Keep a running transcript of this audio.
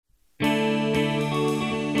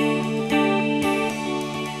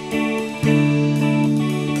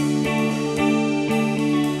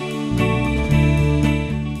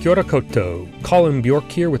Kia ora koutou. Colin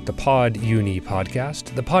Bjork here with the Pod Uni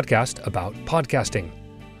podcast, the podcast about podcasting.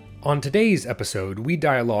 On today's episode, we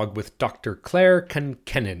dialogue with Dr. Claire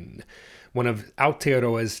Conkennan, one of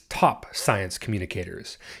Aotearoa's top science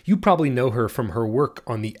communicators. You probably know her from her work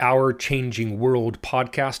on the Our Changing World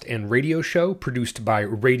podcast and radio show produced by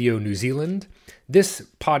Radio New Zealand. This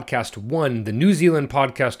podcast won the New Zealand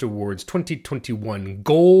Podcast Awards 2021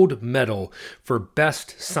 Gold Medal for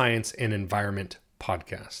Best Science and Environment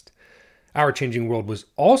Podcast. Our Changing World was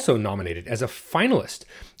also nominated as a finalist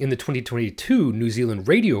in the 2022 New Zealand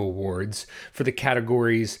Radio Awards for the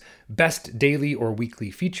categories Best Daily or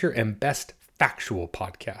Weekly Feature and Best Factual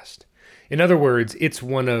Podcast. In other words, it's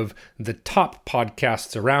one of the top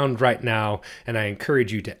podcasts around right now, and I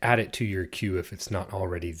encourage you to add it to your queue if it's not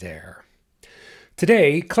already there.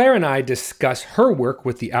 Today, Claire and I discuss her work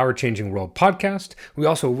with the Our Changing World podcast. We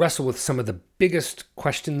also wrestle with some of the biggest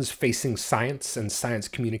questions facing science and science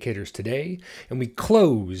communicators today. And we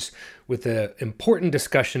close with an important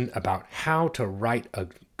discussion about how to write a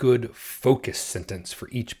good focus sentence for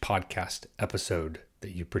each podcast episode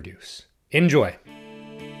that you produce. Enjoy.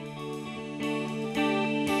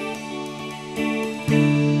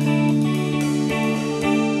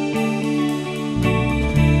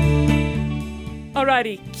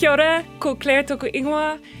 Alrighty, kia ora, ko Claire toku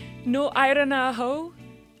ingoa, no airana ahau,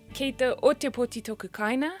 kei te Otepoti toku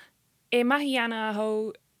kaina, e mahi ana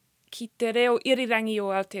ahau ki te reo irirangi o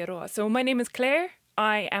Aotearoa. So my name is Claire,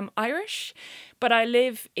 I am Irish, but I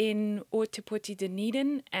live in Otepoti,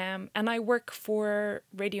 Dunedin, and I work for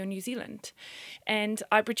Radio New Zealand. And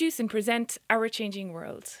I produce and present Our Changing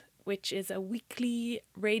World, which is a weekly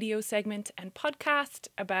radio segment and podcast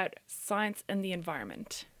about science and the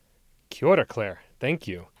environment. Kia ora, Claire. Thank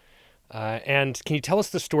you. And can you tell us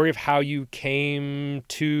the story of how you came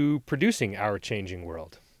to producing Our Changing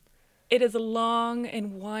World? It is a long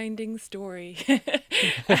and winding story,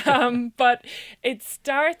 but it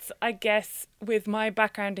starts, I guess, with my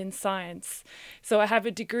background in science. So I have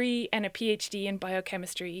a degree and a PhD in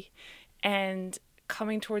biochemistry, and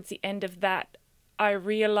coming towards the end of that, I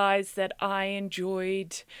realized that I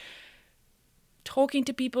enjoyed talking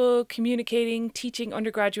to people, communicating, teaching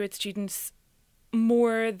undergraduate students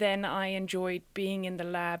more than I enjoyed being in the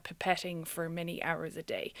lab pipetting for many hours a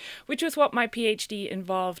day, which was what my PhD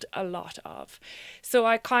involved a lot of. So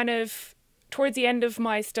I kind of, towards the end of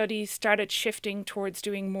my studies, started shifting towards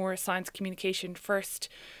doing more science communication first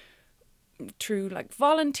through like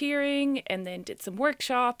volunteering, and then did some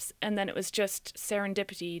workshops, and then it was just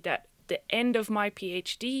serendipity that the end of my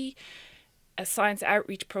PhD, a science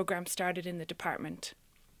outreach program started in the department.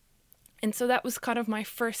 And so that was kind of my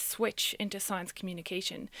first switch into science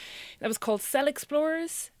communication. That was called Cell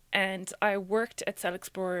Explorers, and I worked at Cell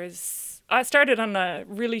Explorers. I started on a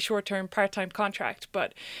really short-term part-time contract,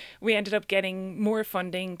 but we ended up getting more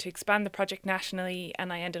funding to expand the project nationally,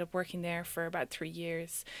 and I ended up working there for about 3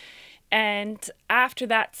 years. And after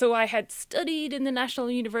that, so I had studied in the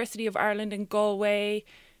National University of Ireland in Galway,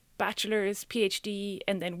 bachelor's, PhD,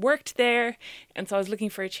 and then worked there. And so I was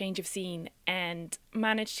looking for a change of scene and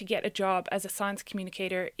managed to get a job as a science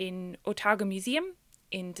communicator in Otago Museum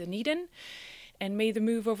in Dunedin, and made the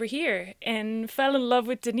move over here and fell in love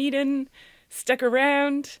with Dunedin, stuck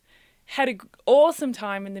around, had an awesome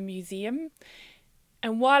time in the museum.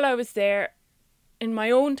 And while I was there, in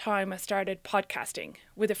my own time, I started podcasting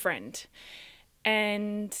with a friend.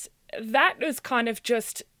 And that was kind of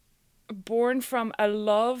just born from a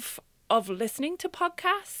love of listening to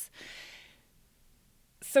podcasts.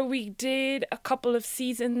 So we did a couple of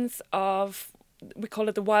seasons of, we call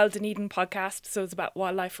it the Wild Dunedin podcast. So it's about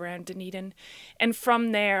wildlife around Dunedin. And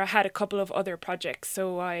from there, I had a couple of other projects.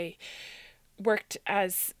 So I worked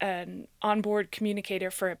as an onboard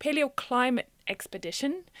communicator for a paleoclimate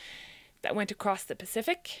expedition that went across the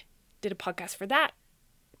Pacific. Did a podcast for that.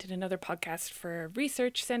 Did another podcast for a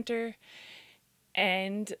research center.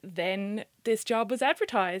 And then this job was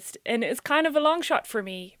advertised, and it's kind of a long shot for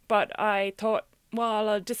me, but I thought, well,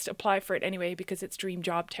 I'll just apply for it anyway because it's dream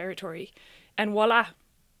job territory. And voila,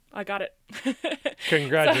 I got it.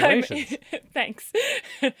 Congratulations. Thanks.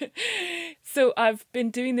 So I've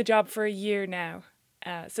been doing the job for a year now,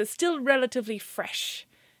 so still relatively fresh.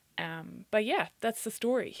 But yeah, that's the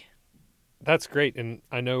story. That's great. And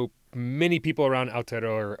I know many people around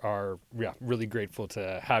Aotearoa are really grateful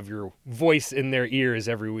to have your voice in their ears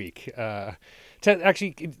every week.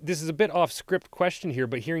 Actually, this is a bit off script question here,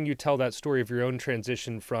 but hearing you tell that story of your own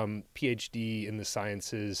transition from PhD in the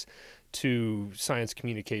sciences to science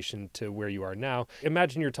communication to where you are now,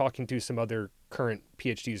 imagine you're talking to some other current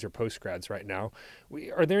PhDs or postgrads right now.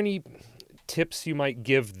 Are there any tips you might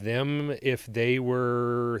give them if they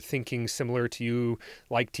were thinking similar to you,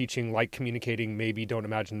 like teaching, like communicating, maybe don't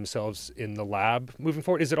imagine themselves in the lab moving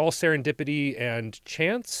forward? Is it all serendipity and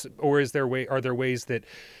chance, or are there ways that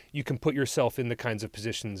you can put yourself in the kinds of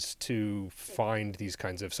positions to find these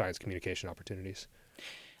kinds of science communication opportunities?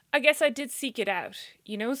 I guess I did seek it out,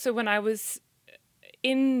 so when I was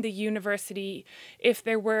in the university, if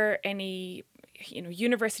there were any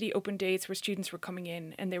university open days where students were coming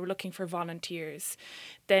in and they were looking for volunteers,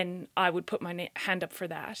 then I would put my hand up for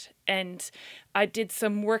that. And I did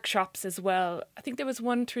some workshops as well. I think there was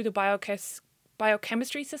one through the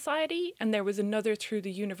Biochemistry Society, and there was another through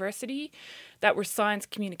the university that were science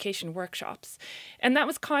communication workshops. And that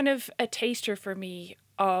was kind of a taster for me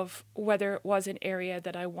of whether it was an area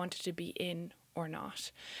that I wanted to be in or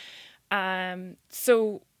not.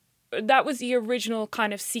 So that was the original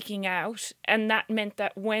kind of seeking out. And that meant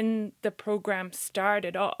that when the program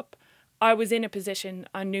started up, I was in a position,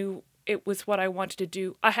 I knew it was what I wanted to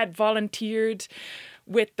do. I had volunteered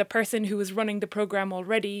with the person who was running the program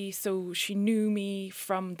already, so she knew me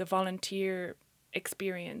from the volunteer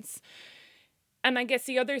experience. And I guess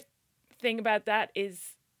the other thing about that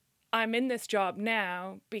is I'm in this job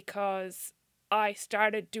now because I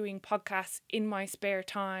started doing podcasts in my spare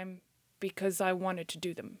time because I wanted to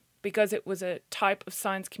do them, because it was a type of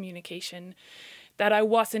science communication that I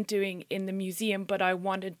wasn't doing in the museum, but I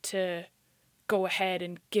wanted to go ahead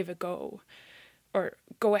and give a go, or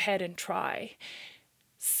go ahead and try.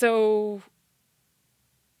 So,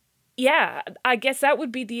 yeah, I guess that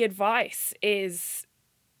would be the advice, is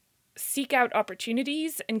seek out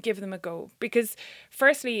opportunities and give them a go. Because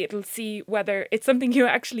firstly, it'll see whether it's something you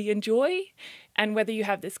actually enjoy and whether you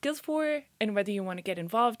have the skills for and whether you want to get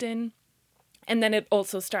involved in. And then it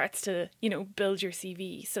also starts to, build your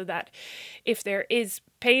CV so that if there is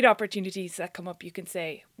paid opportunities that come up, you can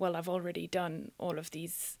say, well, I've already done all of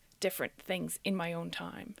these different things in my own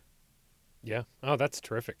time. Yeah. Oh, that's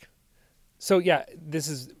terrific. So, yeah, this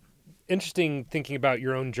is interesting thinking about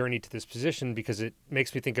your own journey to this position, because it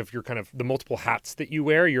makes me think of your kind of the multiple hats that you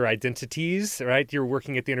wear, your identities, right? You're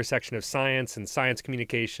working at the intersection of science and science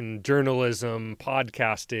communication, journalism,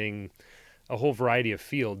 podcasting, a whole variety of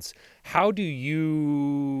fields. How do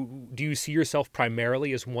you see yourself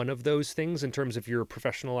primarily as one of those things in terms of your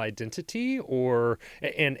professional identity, or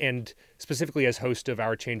and specifically as host of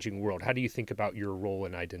Our Changing World? How do you think about your role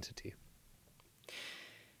and identity?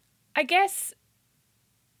 I guess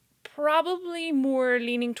probably more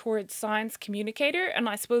leaning towards science communicator, and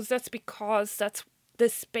I suppose that's because that's the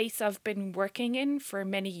space I've been working in for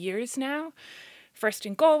many years now, first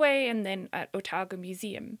in Galway and then at Otago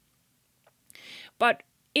Museum. But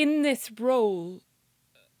in this role,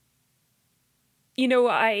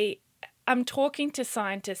 I'm talking to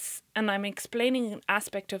scientists and I'm explaining an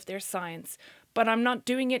aspect of their science, but I'm not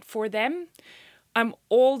doing it for them. I'm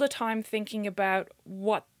all the time thinking about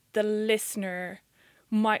what the listener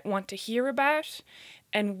might want to hear about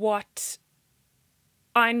and what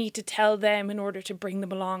I need to tell them in order to bring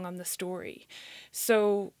them along on the story.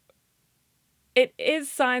 So it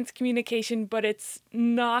is science communication, but it's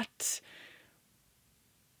not...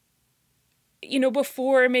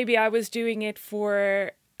 before maybe I was doing it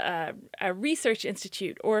for a research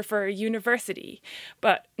institute or for a university,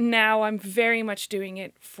 but now I'm very much doing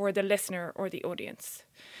it for the listener or the audience.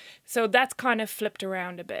 So that's kind of flipped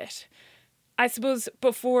around a bit. I suppose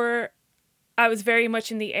before I was very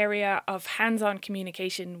much in the area of hands-on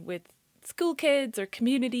communication with school kids or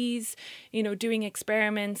communities, doing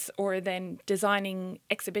experiments or then designing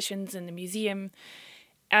exhibitions in the museum.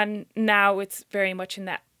 And now it's very much in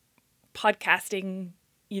that podcasting,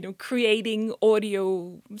 creating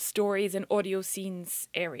audio stories and audio scenes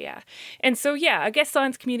area. And so, yeah, I guess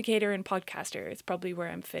science communicator and podcaster is probably where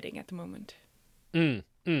I'm fitting at the moment. And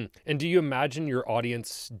do you imagine your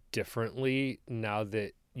audience differently now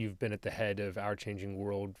that you've been at the head of Our Changing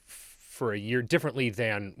World for a year, differently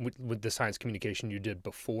than with the science communication you did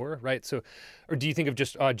before, right? So, or do you think of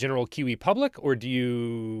just general Kiwi public, or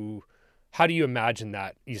how do you imagine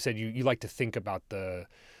that? You said you like to think about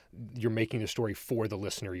you're making the story for the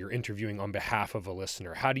listener. You're interviewing on behalf of a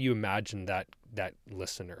listener. How do you imagine that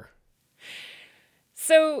listener?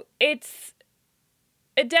 So it's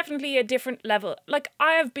definitely a different level. Like,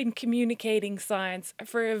 I have been communicating science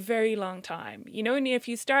for a very long time. And if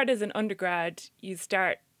you start as an undergrad, you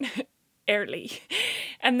start early.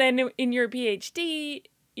 And then in your PhD,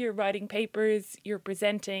 you're writing papers, you're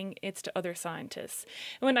presenting, it's to other scientists.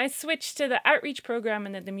 And when I switched to the outreach program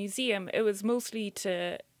and at the museum, it was mostly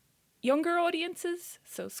to younger audiences,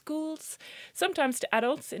 so schools, sometimes to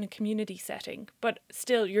adults in a community setting, but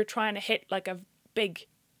still you're trying to hit like a big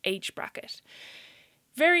age bracket.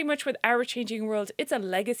 Very much with Our Changing World, it's a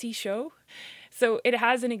legacy show. So it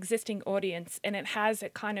has an existing audience and it has a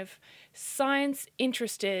kind of science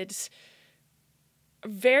interested,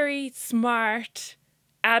 very smart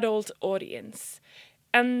adult audience.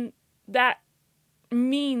 And that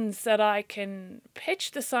means that I can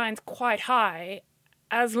pitch the science quite high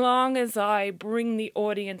as long as I bring the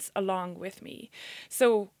audience along with me.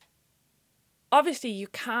 So obviously you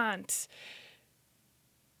can't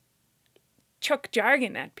chuck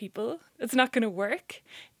jargon at people. It's not going to work.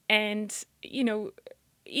 And,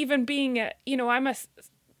 even being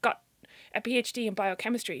got a PhD in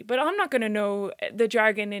biochemistry, but I'm not going to know the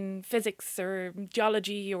jargon in physics or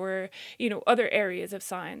geology or, other areas of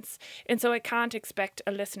science. And so I can't expect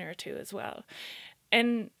a listener to as well.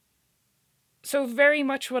 And so very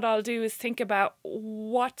much what I'll do is think about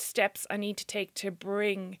what steps I need to take to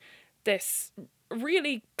bring this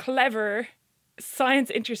really clever,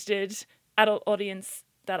 science-interested adult audience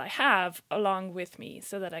that I have along with me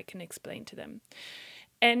so that I can explain to them.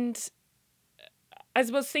 And I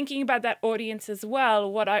was thinking about that audience as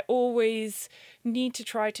well. What I always need to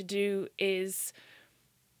try to do is,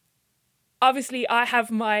 obviously I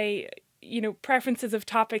have my, preferences of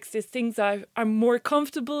topics. There's things I'm more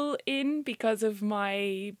comfortable in because of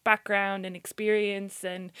my background and experience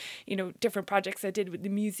and, different projects I did with the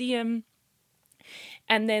museum.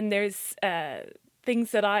 And then there's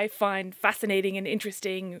things that I find fascinating and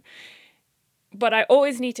interesting. But I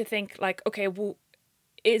always need to think like, okay, well,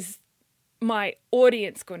 is my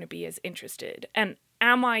audience going to be as interested? And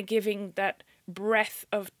am I giving that breadth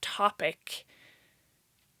of topic?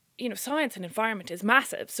 Science and environment is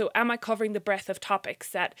massive. So am I covering the breadth of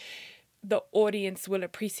topics that the audience will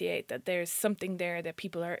appreciate, that there's something there that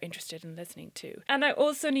people are interested in listening to? And I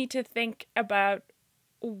also need to think about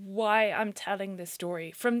why I'm telling this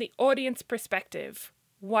story. From the audience perspective,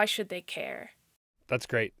 why should they care? That's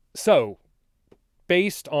great. So,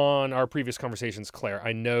 based on our previous conversations, Claire,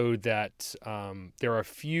 I know that there are a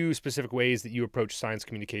few specific ways that you approach science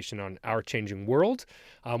communication on Our Changing World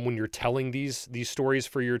when you're telling these stories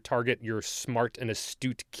for your target, your smart and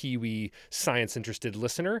astute Kiwi science-interested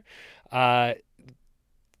listener.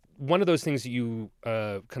 One of those things that you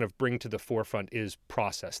kind of bring to the forefront is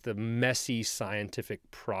process, the messy scientific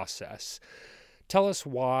process. Tell us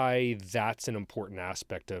why that's an important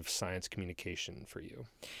aspect of science communication for you.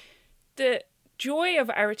 The joy of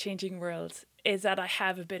Our Changing World is that I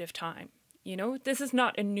have a bit of time. This is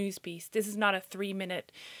not a news piece. This is not a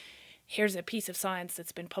 3-minute, here's a piece of science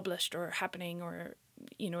that's been published or happening or,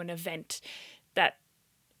 an event that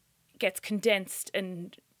gets condensed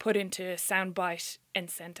and put into a soundbite and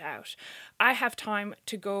sent out. I have time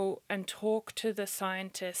to go and talk to the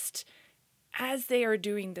scientist as they are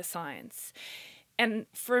doing the science. And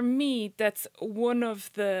for me, that's one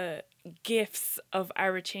of the gifts of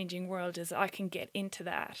Our Changing World is I can get into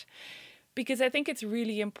that. Because I think it's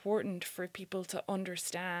really important for people to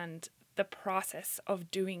understand the process of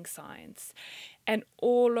doing science and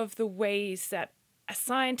all of the ways that a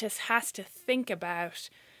scientist has to think about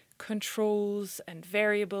controls and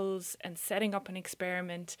variables and setting up an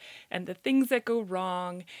experiment and the things that go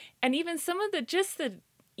wrong and even some of the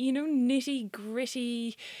nitty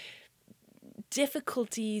gritty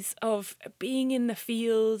difficulties of being in the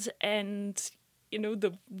field and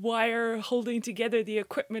the wire holding together the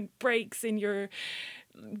equipment breaks and you're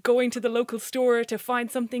going to the local store to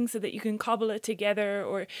find something so that you can cobble it together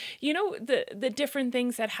or the different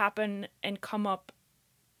things that happen and come up.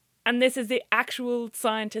 And this is the actual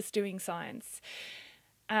scientist doing science.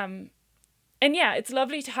 And yeah, it's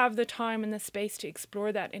lovely to have the time and the space to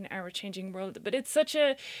explore that in Our Changing World. But it's such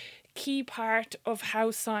a key part of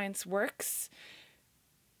how science works.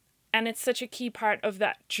 And it's such a key part of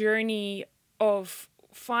that journey of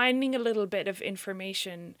finding a little bit of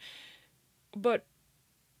information. But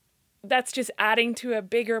that's just adding to a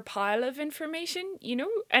bigger pile of information,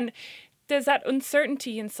 And there's that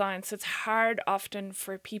uncertainty in science. It's hard often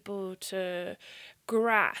for people to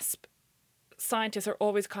grasp. Scientists are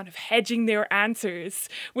always kind of hedging their answers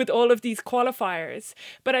with all of these qualifiers.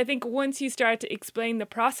 But I think once you start to explain the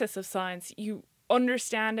process of science, you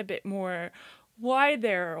understand a bit more why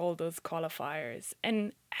there are all those qualifiers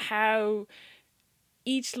and how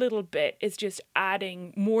each little bit is just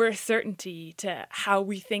adding more certainty to how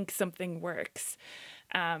we think something works.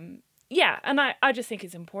 Yeah, and I just think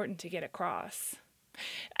it's important to get across.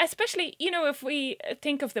 Especially, if we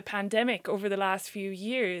think of the pandemic over the last few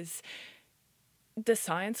years, the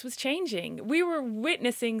science was changing. We were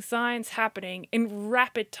witnessing science happening in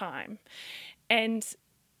rapid time. And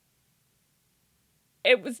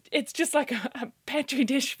it's just like a petri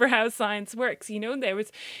dish for how science works. There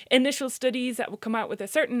was initial studies that would come out with a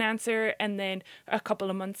certain answer, and then a couple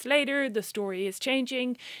of months later the story is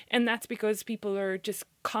changing, and that's because people are just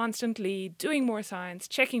constantly doing more science,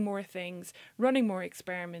 checking more things, running more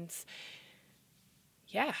experiments.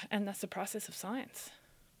 Yeah, and that's the process of science.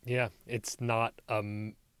 Yeah, it's not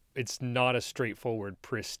a straightforward,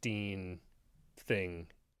 pristine thing.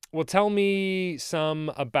 Well, tell me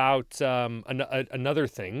some about another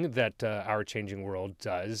thing that Our Changing World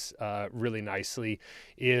does really nicely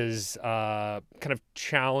is kind of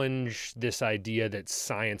challenge this idea that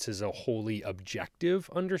science is a wholly objective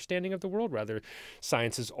understanding of the world. Rather,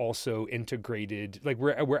 science is also integrated. Like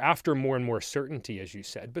we're after more and more certainty, as you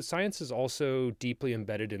said, but science is also deeply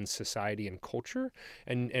embedded in society and culture,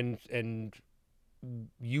 and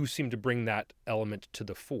you seem to bring that element to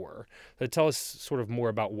the fore. So tell us sort of more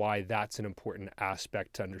about why that's an important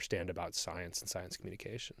aspect to understand about science and science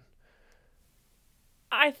communication.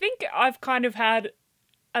 I think I've kind of had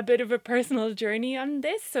a bit of a personal journey on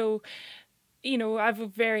this. So, I have a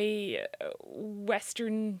very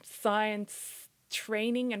Western science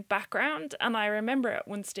training and background, and I remember at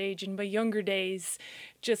one stage in my younger days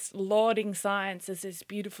just lauding science as this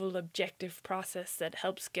beautiful objective process that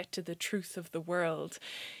helps get to the truth of the world.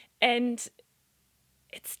 And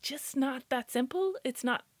it's just not that simple.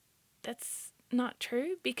 That's not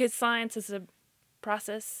true, because science is a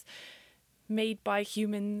process made by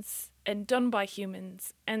humans and done by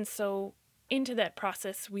humans, and so into that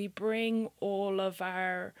process we bring all of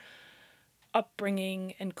our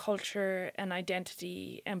upbringing and culture and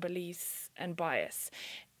identity and beliefs and bias.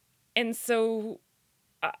 And so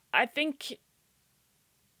I think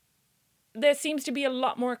there seems to be a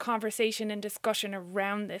lot more conversation and discussion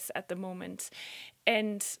around this at the moment.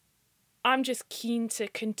 And I'm just keen to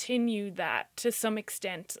continue that to some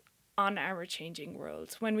extent on Our Changing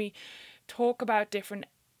World. When we talk about different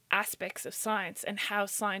aspects of science and how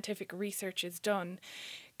scientific research is done,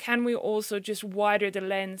 can we also just widen the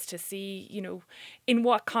lens to see, in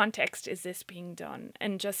what context is this being done?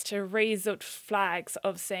 And just to raise those flags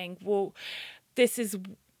of saying, well, this is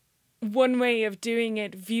one way of doing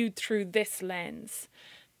it viewed through this lens.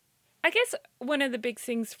 I guess one of the big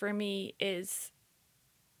things for me is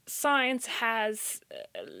science has,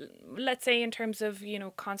 let's say in terms of,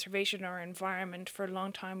 conservation or environment, for a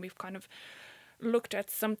long time we've kind of looked at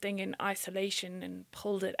something in isolation and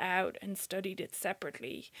pulled it out and studied it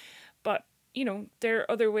separately. But, there are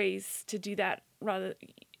other ways to do that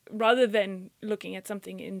rather than looking at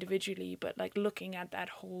something individually, but like looking at that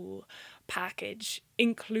whole package,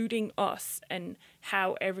 including us and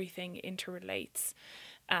how everything interrelates.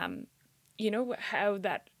 How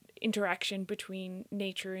that interaction between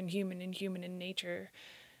nature and human and nature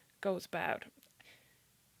goes about.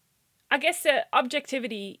 I guess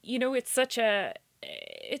objectivity, it's such a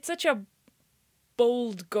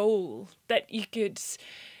bold goal that you could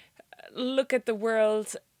look at the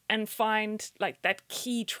world and find like that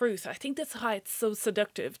key truth. I think that's why it's so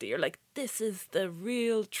seductive that you're like, this is the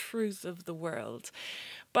real truth of the world.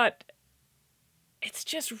 But it's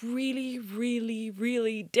just really, really,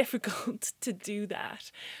 really difficult to do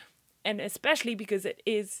that. And especially because it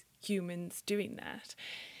is humans doing that.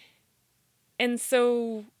 And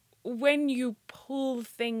so when you pull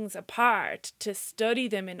things apart to study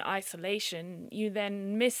them in isolation, you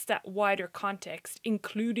then miss that wider context,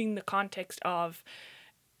 including the context of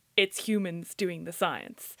it's humans doing the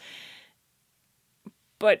science.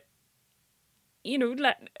 But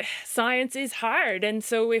science is hard, and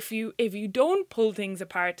so if you don't pull things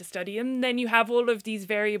apart to study them, then you have all of these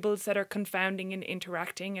variables that are confounding and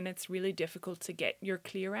interacting, and it's really difficult to get your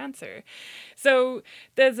clear answer. So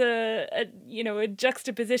there's a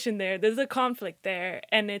juxtaposition there. There's a conflict there,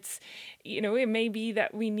 and it's it may be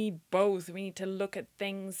that we need both. We need to look at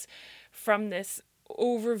things from this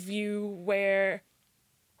overview where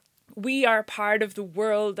we are part of the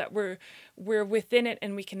world, that we're within it,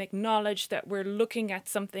 and we can acknowledge that we're looking at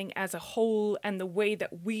something as a whole, and the way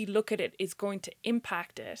that we look at it is going to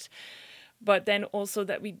impact it. But then also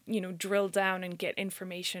that we, drill down and get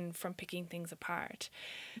information from picking things apart.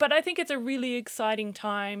 But I think it's a really exciting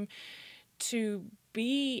time to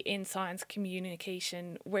be in science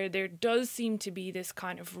communication, where there does seem to be this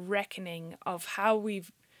kind of reckoning of how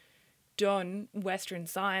we've done Western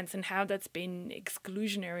science and how that's been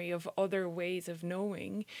exclusionary of other ways of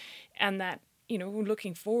knowing, and that,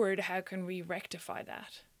 looking forward, how can we rectify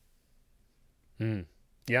that?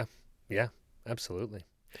 Yeah, absolutely.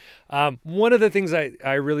 One of the things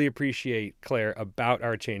I really appreciate, Claire, about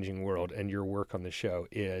Our Changing World and your work on the show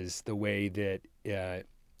is the way that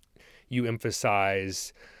you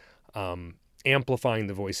emphasize amplifying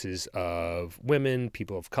the voices of women,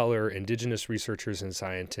 people of color, indigenous researchers and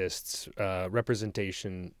scientists,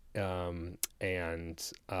 representation,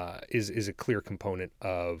 and is a clear component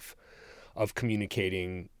of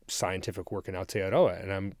communicating scientific work in Aotearoa.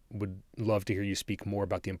 And I would love to hear you speak more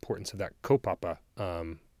about the importance of that kaupapa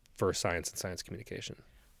for science and science communication.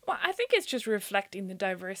 Well, I think it's just reflecting the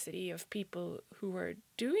diversity of people who are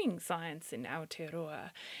doing science in Aotearoa.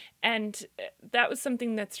 And that was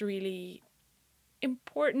something that's really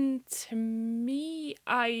important to me.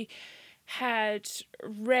 I had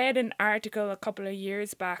read an article a couple of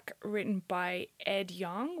years back written by Ed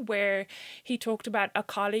Young where he talked about a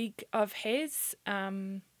colleague of his,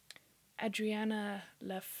 Adriana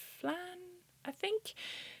Laflan, I think.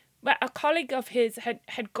 But a colleague of his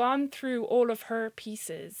had gone through all of her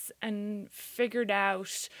pieces and figured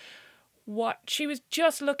out what she was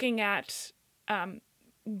just looking at,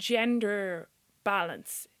 gender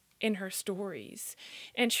balance in her stories.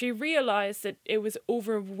 And she realized that it was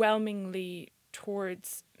overwhelmingly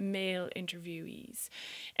towards male interviewees.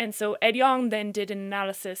 And so Ed Young then did an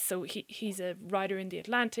analysis. So he's a writer in The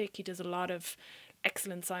Atlantic. He does a lot of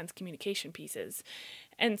excellent science communication pieces.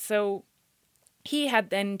 And so he had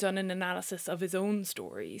then done an analysis of his own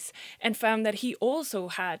stories and found that he also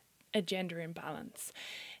had a gender imbalance.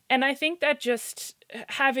 And I think that just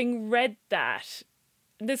having read that,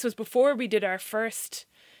 this was before we did our first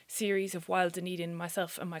series of Wild Dunedin,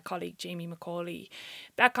 myself and my colleague Jamie McCauley,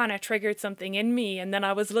 that kind of triggered something in me. And then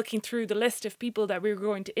I was looking through the list of people that we were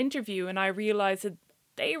going to interview and I realized that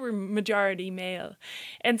they were majority male.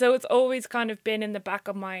 And so it's always kind of been in the back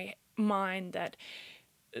of my mind that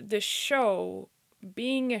the show,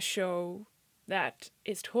 being a show that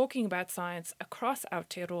is talking about science across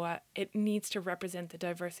Aotearoa, it needs to represent the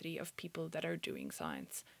diversity of people that are doing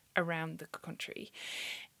science around the country.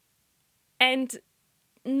 And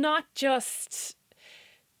not just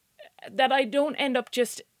that I don't end up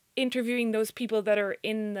just interviewing those people that are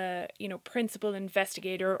in the, principal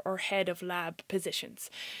investigator or head of lab positions.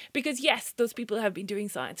 Because yes, those people have been doing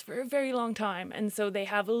science for a very long time, and so they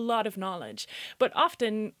have a lot of knowledge. But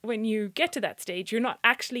often when you get to that stage, you're not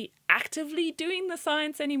actually actively doing the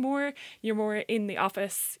science anymore. You're more in the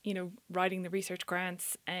office, writing the research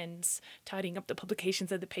grants and tidying up the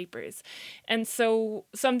publications of the papers. And so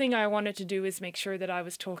something I wanted to do is make sure that I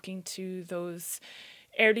was talking to those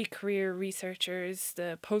early career researchers,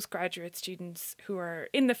 the postgraduate students who are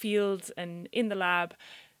in the field and in the lab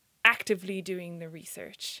actively doing the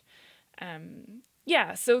research.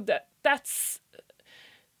 So that's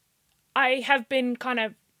I have been kind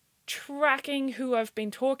of tracking who I've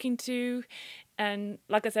been talking to, and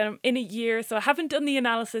like I said, I'm in a year, so I haven't done the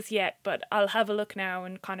analysis yet, but I'll have a look now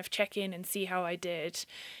and kind of check in and see how I did,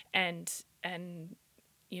 and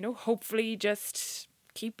hopefully just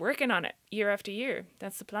keep working on it year after year.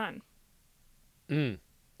 That's the plan.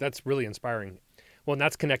 That's really inspiring. Well, and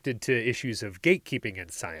that's connected to issues of gatekeeping in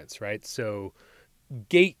science, right? So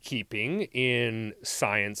gatekeeping in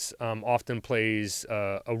science often plays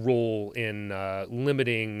a role in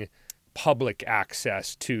limiting public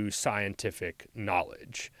access to scientific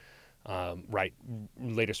knowledge. Right.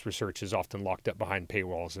 Latest research is often locked up behind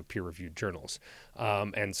paywalls of peer-reviewed journals.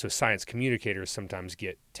 And so science communicators sometimes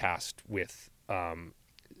get tasked with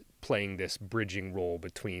playing this bridging role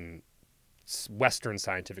between Western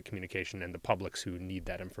scientific communication and the publics who need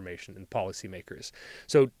that information and policymakers.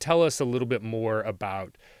 So tell us a little bit more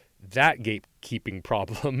about that gatekeeping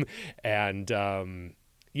problem and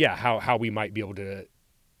how we might be able to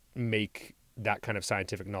make that kind of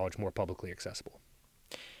scientific knowledge more publicly accessible.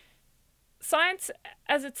 Science,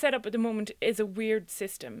 as it's set up at the moment, is a weird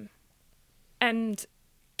system. And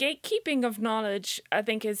gatekeeping of knowledge, I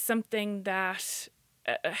think, is something that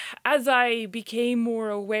as I became more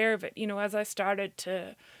aware of it, as I started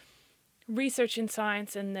to research in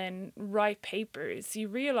science and then write papers, you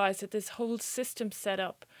realize that this whole system set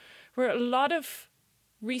up where a lot of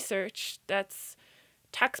research that's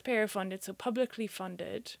taxpayer funded, so publicly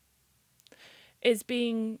funded, is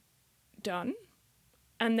being done,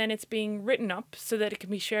 and then it's being written up so that it can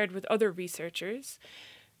be shared with other researchers.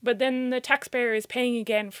 But then the taxpayer is paying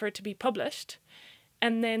again for it to be published.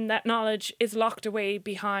 And then that knowledge is locked away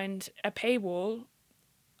behind a paywall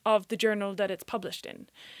of the journal that it's published in.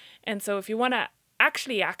 And so if you want to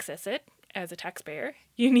actually access it as a taxpayer,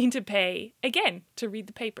 you need to pay again to read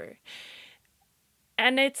the paper.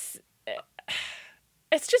 And it's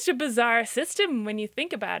just a bizarre system when you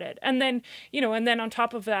think about it. And then, on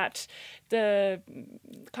top of that, the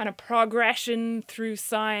kind of progression through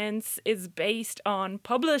science is based on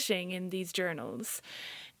publishing in these journals.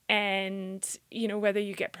 And, whether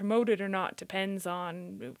you get promoted or not depends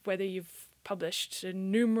on whether you've published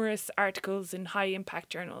numerous articles in high impact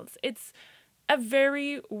journals. It's a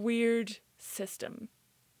very weird system.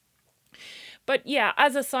 But yeah,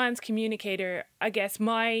 as a science communicator, I guess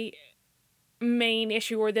my main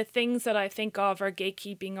issue, or the things that I think of are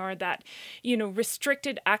gatekeeping, are that,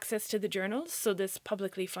 restricted access to the journals. So this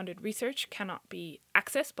publicly funded research cannot be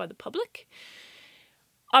accessed by the public.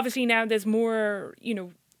 Obviously now there's more,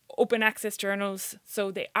 open access journals,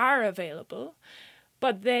 so they are available.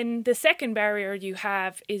 But then the second barrier you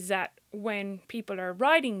have is that when people are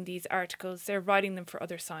writing these articles, they're writing them for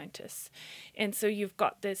other scientists. And so you've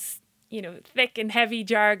got this, thick and heavy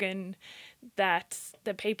jargon that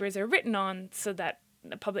the papers are written on so that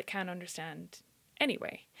the public can't understand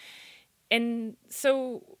anyway. And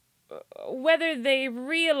so whether they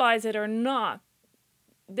realize it or not,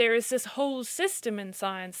 there is this whole system in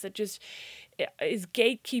science that just is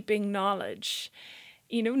gatekeeping knowledge.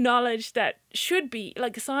 Knowledge that should be,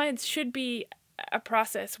 like, science should be a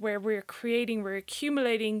process where we're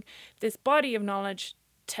accumulating this body of knowledge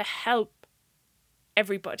to help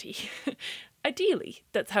everybody. Ideally,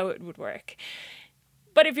 that's how it would work.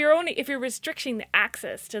 But if you're restricting the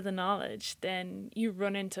access to the knowledge, then you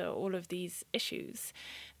run into all of these issues.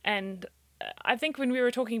 And I think when we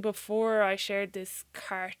were talking before, I shared this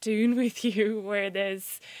cartoon with you where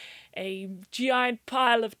there's a giant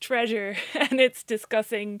pile of treasure and it's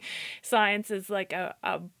discussing science as like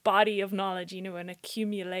a body of knowledge, an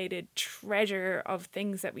accumulated treasure of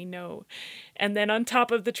things that we know. And then on top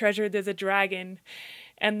of the treasure, there's a dragon,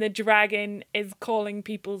 and the dragon is calling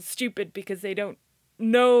people stupid because they don't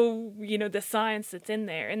know, the science that's in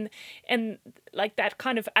there. And like that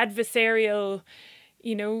kind of adversarial,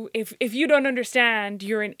 if you don't understand,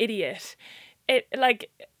 you're an idiot.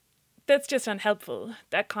 That's just unhelpful,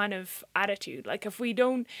 that kind of attitude. Like, if we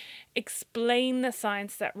don't explain the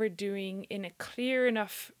science that we're doing in a clear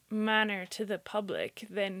enough manner to the public,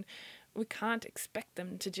 then we can't expect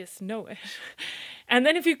them to just know it. And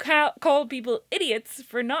then if you call people idiots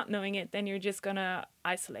for not knowing it, then you're just going to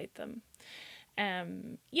isolate them.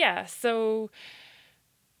 So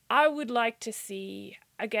I would like to see,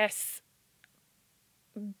 I guess,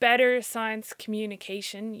 better science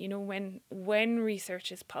communication, when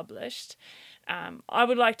research is published. I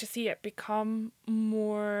would like to see it become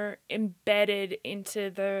more embedded into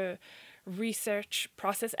the research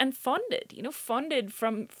process and funded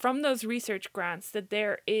from those research grants, that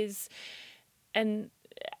there is an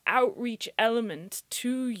outreach element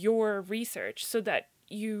to your research, so that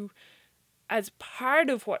you, as part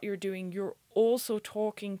of what you're doing, you're also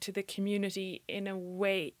talking to the community in a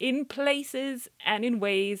way, in places and in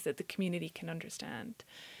ways that the community can understand.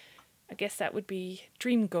 I guess that would be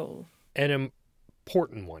dream goal. An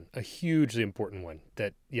important one, a hugely important one,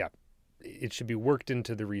 that, it should be worked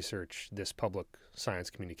into the research, this public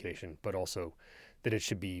science communication, but also that it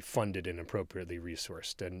should be funded and appropriately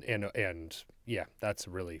resourced. And that's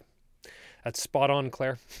spot on,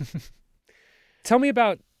 Claire. Tell me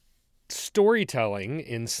about storytelling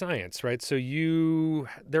in science, right? So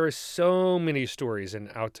there are so many stories in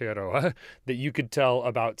Aotearoa that you could tell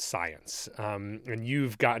about science. And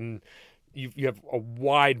you have a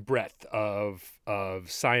wide breadth of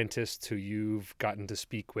scientists who you've gotten to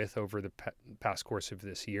speak with over the past course of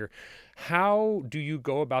this year. How do you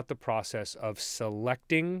go about the process of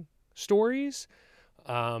selecting stories?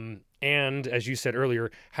 And as you said earlier,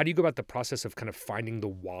 how do you go about the process of kind of finding the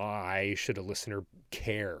why should a listener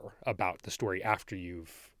care about the story after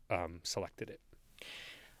you've selected it?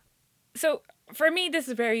 So for me, this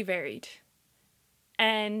is very varied.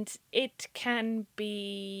 And it can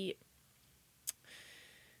be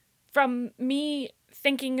from me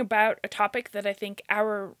thinking about a topic that I think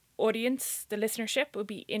our audience, the listenership, would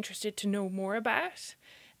be interested to know more about,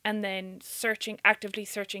 and then actively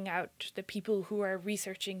searching out the people who are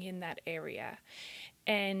researching in that area.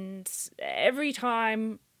 And every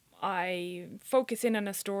time I focus in on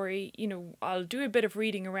a story, I'll do a bit of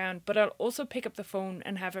reading around, but I'll also pick up the phone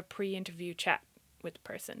and have a pre-interview chat with the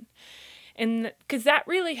person. And because that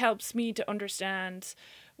really helps me to understand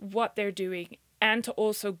what they're doing and to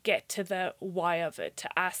also get to the why of it, to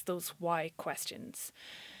ask those why questions.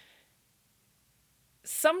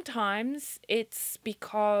 Sometimes it's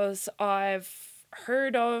because I've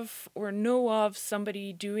heard of or know of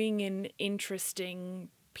somebody doing an interesting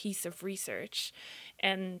piece of research,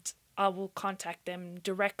 and I will contact them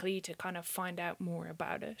directly to kind of find out more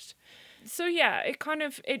about it. So yeah,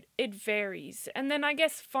 it varies. And then I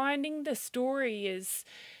guess finding the story is,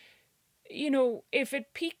 if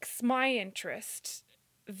it piques my interest,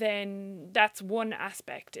 then that's one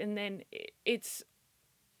aspect. And then it's,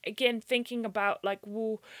 again, thinking about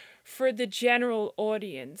for the general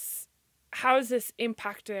audience, how does this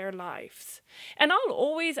impact their lives? And I'll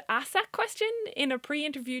always ask that question in a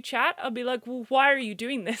pre-interview chat. I'll be like, well, why are you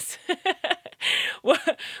doing this?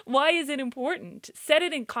 Why is it important? Set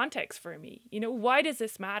it in context for me. Why does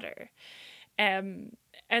this matter? And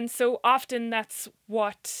so often that's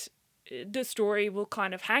what the story will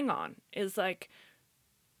kind of hang on, is like,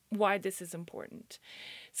 why this is important.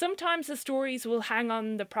 Sometimes the stories will hang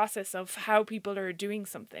on the process of how people are doing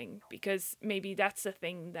something, because maybe that's the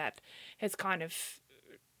thing that has kind of,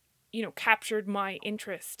 captured my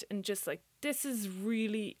interest, and just like, this is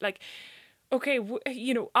really like, okay,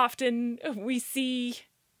 often we see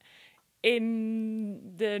in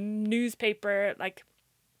the newspaper, like,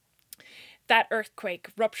 that earthquake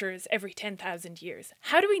ruptures every 10,000 years.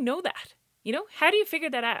 How do we know that? How do you figure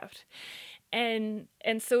that out? And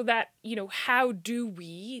so that, how do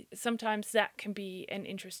we, sometimes that can be an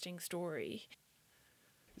interesting story.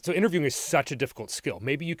 So interviewing is such a difficult skill.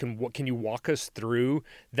 Maybe can you walk us through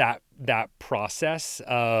that process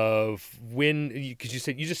of because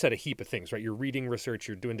you just said a heap of things, right? You're reading research,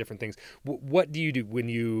 you're doing different things. What do you do when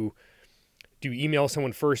do you email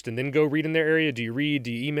someone first and then go read in their area? Do you read?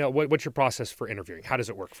 Do you email? What's your process for interviewing? How does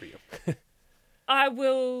it work for you? I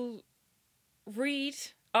will read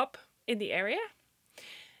up in the area.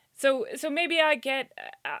 So maybe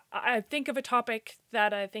I think of a topic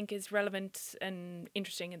that I think is relevant and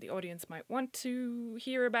interesting and the audience might want to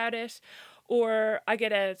hear about it. Or I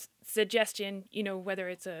get a suggestion, whether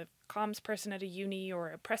it's a comms person at a uni or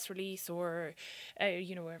a press release, or a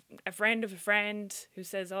friend of a friend who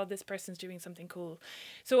says, oh, this person's doing something cool.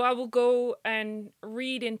 So I will go and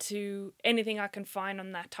read into anything I can find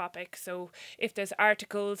on that topic. So if there's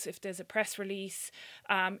articles, if there's a press release,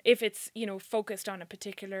 if it's focused on a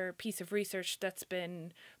particular piece of research that's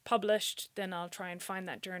been published, then I'll try and find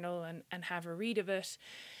that journal and have a read of it.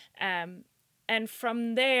 And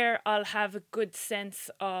from there, I'll have a good sense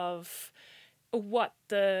of what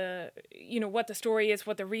the story is,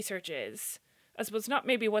 what the research is. I suppose not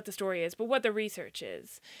maybe what the story is, but what the research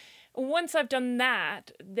is. Once I've done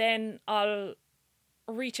that, then I'll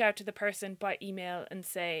reach out to the person by email and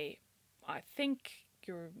say, I think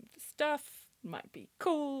your stuff might be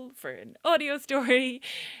cool for an audio story.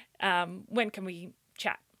 When can we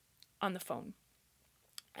chat on the phone?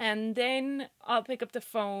 And then I'll pick up the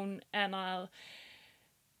phone and I'll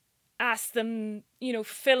ask them,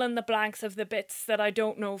 fill in the blanks of the bits that I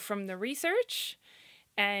don't know from the research,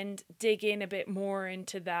 and dig in a bit more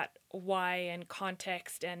into that why and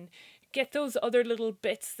context, and get those other little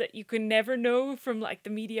bits that you can never know from like the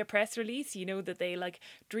media press release, that they like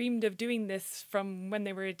dreamed of doing this from when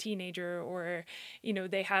they were a teenager, or,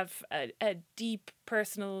 they have a deep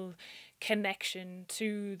personal connection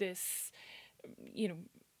to this,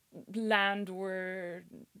 land or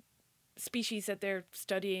species that they're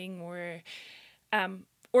studying,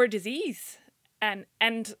 or disease. And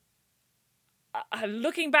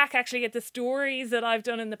looking back actually at the stories that I've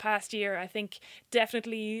done in the past year, I think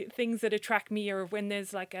definitely things that attract me are when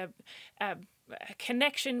there's like a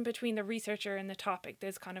connection between the researcher and the topic.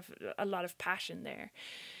 There's kind of a lot of passion there.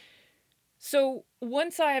 So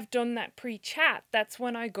once I have done that pre-chat, that's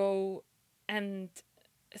when I go and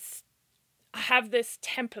I have this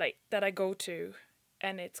template that I go to,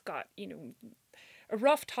 and it's got, a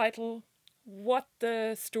rough title, what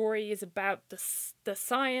the story is about, the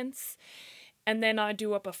science, and then I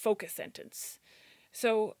do up a focus sentence.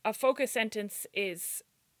 So a focus sentence is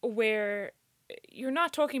where you're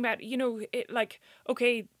not talking about,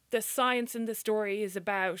 okay, the science in the story is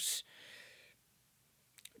about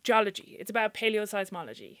geology. It's about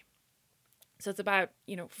paleoseismology. So it's about,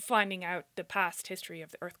 finding out the past history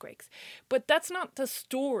of the earthquakes. But that's not the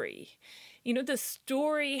story. The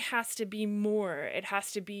story has to be more. There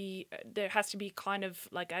has to be kind of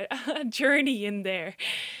like a journey in there.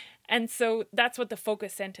 And so that's what the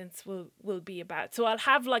focus sentence will be about. So I'll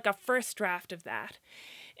have like a first draft of that.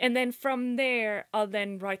 And then from there, I'll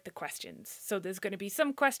then write the questions. So there's going to be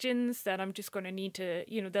some questions that I'm just going to need to,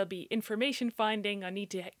 there'll be information finding. I need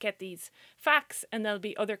to get these facts. And there'll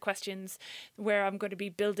be other questions where I'm going to be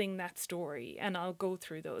building that story. And I'll go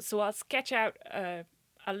through those. So I'll sketch out a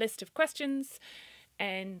list of questions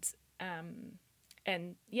and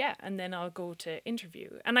then I'll go to interview.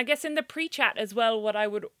 And I guess in the pre-chat as well, what I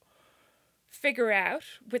would figure out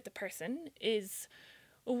with the person is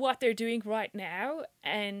what they're doing right now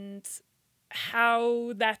and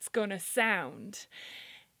how that's going to sound,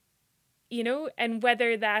 and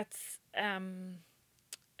whether that's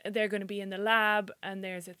they're going to be in the lab and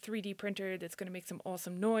there's a 3D printer that's going to make some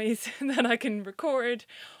awesome noise that I can record,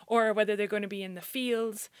 or whether they're going to be in the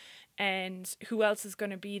fields and who else is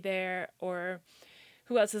going to be there, or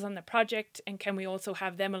who else is on the project, and can we also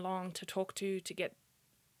have them along to talk to get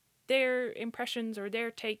their impressions or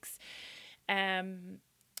their takes. And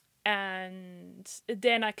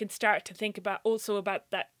then I can start to think about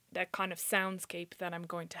that kind of soundscape that I'm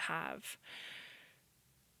going to have.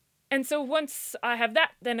 And so once I have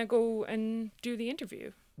that, then I go and do the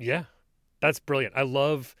interview. Yeah, that's brilliant. I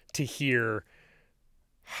love to hear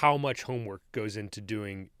how much homework goes into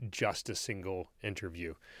doing just a single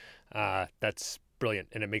interview. That's brilliant.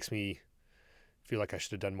 And it makes me feel like I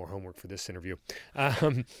should have done more homework for this interview. I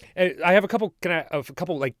have a couple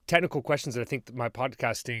like technical questions that I think that my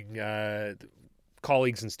podcasting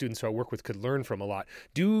colleagues and students who I work with could learn from a lot.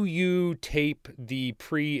 Do you tape the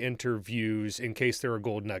pre-interviews in case there are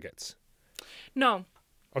gold nuggets? No.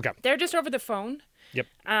 Okay. They're just over the phone. Yep.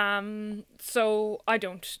 So I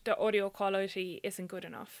don't. The audio quality isn't good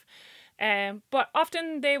enough. But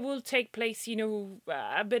often they will take place,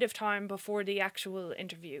 a bit of time before the actual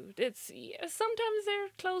interview. Sometimes they're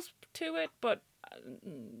close to it, but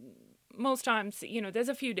most times, there's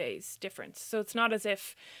a few days difference. So it's not as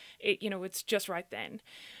if it's just right then.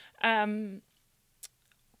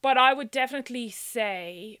 But I would definitely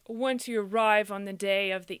say once you arrive on the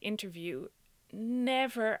day of the interview,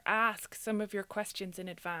 never ask some of your questions in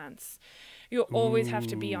advance. You always have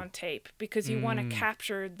to be on tape because you want to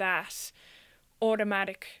capture that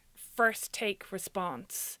automatic first take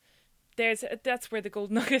response. That's where the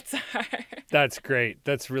gold nuggets are. That's great.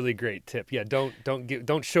 That's really great tip. Yeah,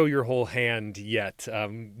 don't show your whole hand yet.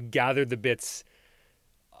 Gather the bits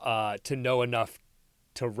to know enough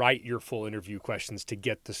to write your full interview questions to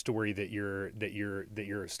get the story that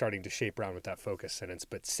you're starting to shape around with that focus sentence,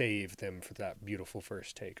 but save them for that beautiful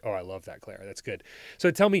first take. Oh, I love that, Claire. That's good.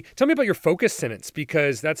 So tell me about your focus sentence,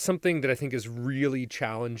 because that's something that I think is really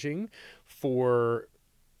challenging for.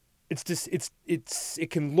 It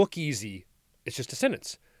can look easy. It's just a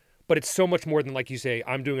sentence, but it's so much more than, like you say,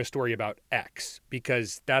 I'm doing a story about X,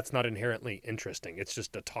 because that's not inherently interesting. It's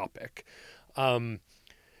just a topic.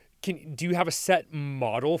 Do you have a set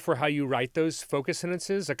model for how you write those focus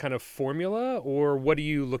sentences, a kind of formula, or what are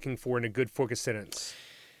you looking for in a good focus sentence?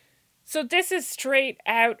 So this is straight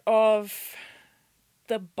out of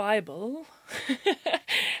the Bible,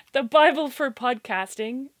 the Bible for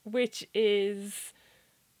podcasting, which is,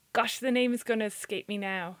 gosh, the name is going to escape me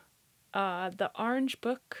now. The Orange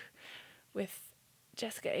Book with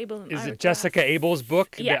Jessica Abel. Is it Jessica Abel's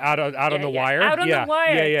book? Yeah. Out on the Wire? Out on the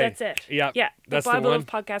Wire. Yeah. That's it. Yeah. The That's Bible the one. of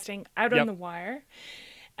podcasting, Out on the Wire.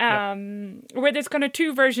 Where there's kind of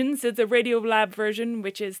two versions. There's the Radiolab version,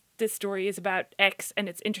 which is this story is about X and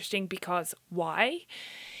it's interesting because Y.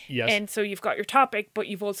 Yes. And so you've got your topic, but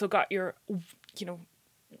you've also got your,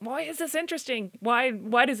 why is this interesting? Why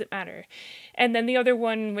does it matter? And then the other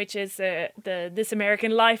one, which is the This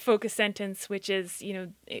American Life focus sentence, which is,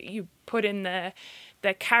 you put in the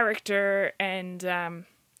character and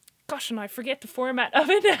gosh, and I forget the format of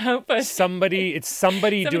it now, but somebody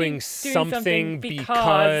doing something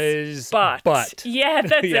because but. Yeah,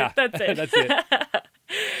 that's it. That's it.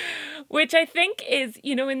 Which I think is,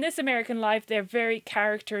 in This American Life, they're very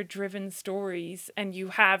character-driven stories, and you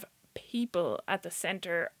have people at the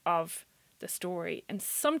center of the story. And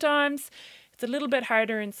sometimes it's a little bit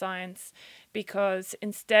harder in science because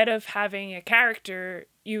instead of having a character,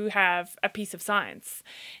 you have a piece of science.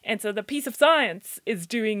 And so the piece of science is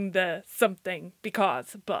doing the something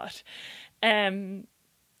because but.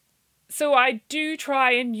 So I do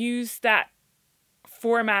try and use that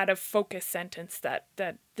format of focus sentence, that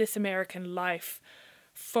This American Life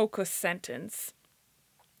focus sentence.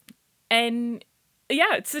 And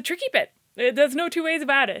yeah, it's a tricky bit. There's no two ways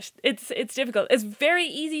about it. It's difficult. It's very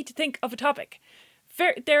easy to think of a topic.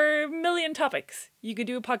 There are a million topics you could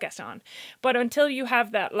do a podcast on. But until you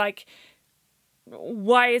have that, like,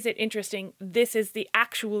 why is it interesting? This is the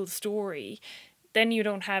actual story. Then you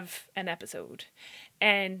don't have an episode.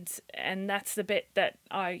 And that's the bit that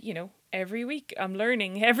I, every week I'm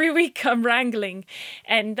learning. Every week I'm wrangling.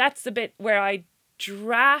 And that's the bit where I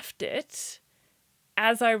draft it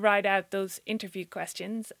as I write out those interview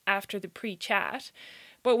questions after the pre-chat.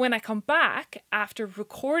 But when I come back after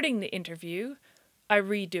recording the interview, I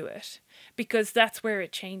redo it because that's where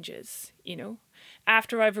it changes,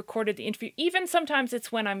 After I've recorded the interview, even sometimes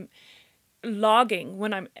it's when I'm logging,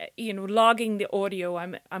 logging the audio,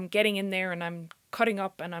 I'm getting in there and I'm cutting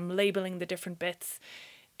up and I'm labeling the different bits.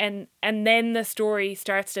 And then the story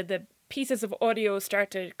the pieces of audio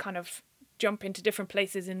start to kind of jump into different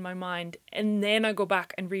places in my mind, and then I go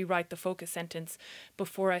back and rewrite the focus sentence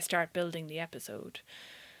before I start building the episode.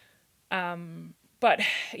 But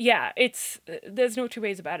yeah, there's no two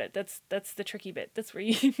ways about it. That's the tricky bit. That's where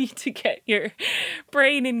you need to get your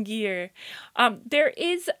brain in gear. There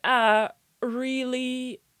is a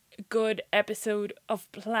really good episode of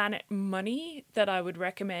Planet Money that I would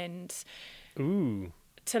recommend to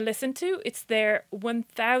listen to. It's their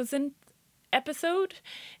 1000th episode,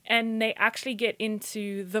 and they actually get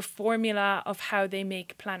into the formula of how they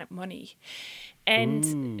make Planet Money.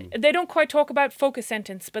 And they don't quite talk about focus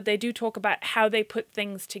sentence, but they do talk about how they put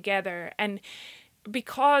things together. And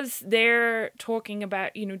because they're talking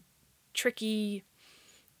about, tricky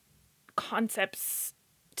concepts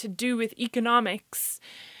to do with economics,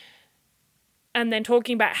 and then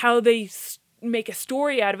talking about how they make a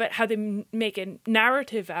story out of it, how they make a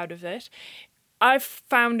narrative out of it, I've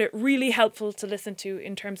found it really helpful to listen to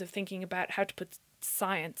in terms of thinking about how to put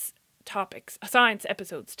science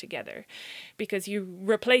episodes together, because you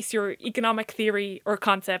replace your economic theory or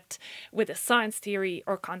concept with a science theory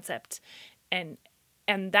or concept, and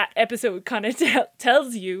that episode kind of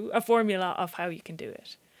tells you a formula of how you can do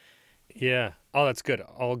it. Yeah. Oh, that's good.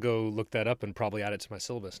 I'll go look that up and probably add it to my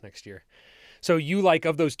syllabus next year. So you like,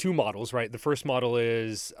 of those two models, right? The first model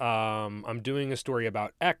is I'm doing a story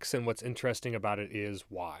about X, and what's interesting about it is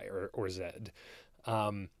Y or Z.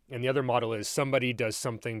 And the other model is somebody does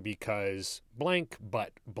something because blank,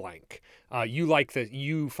 but blank. You like that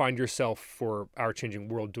you find yourself, for Our Changing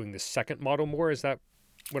World, doing the second model more? Is that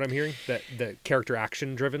what I'm hearing? That the character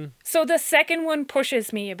action driven? So the second one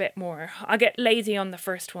pushes me a bit more. I get lazy on the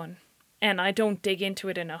first one, and I don't dig into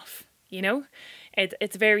it enough.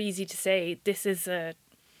 It's very easy to say this is a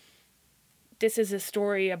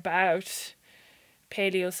story about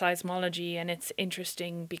paleoseismology, and it's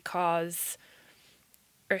interesting because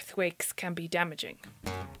earthquakes can be damaging.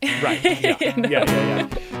 Right. Yeah. Yeah.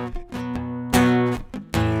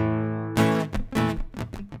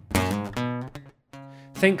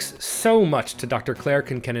 Thanks so much to Dr. Claire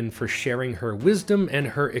Conkennon for sharing her wisdom and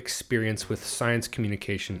her experience with science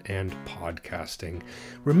communication and podcasting.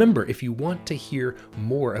 Remember, if you want to hear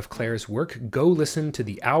more of Claire's work, go listen to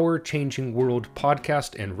the Our Changing World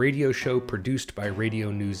podcast and radio show produced by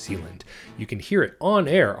Radio New Zealand. You can hear it on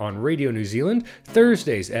air on Radio New Zealand,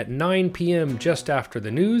 Thursdays at 9 p.m. just after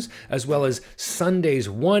the news, as well as Sundays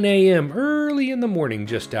 1 a.m. early in the morning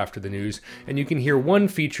just after the news. And you can hear one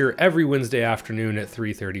feature every Wednesday afternoon at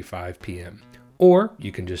 3:35 p.m. Or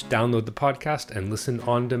you can just download the podcast and listen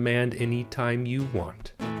on demand anytime you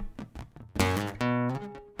want.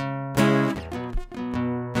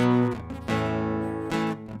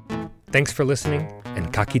 Thanks for listening,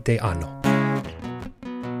 and ka kite ano.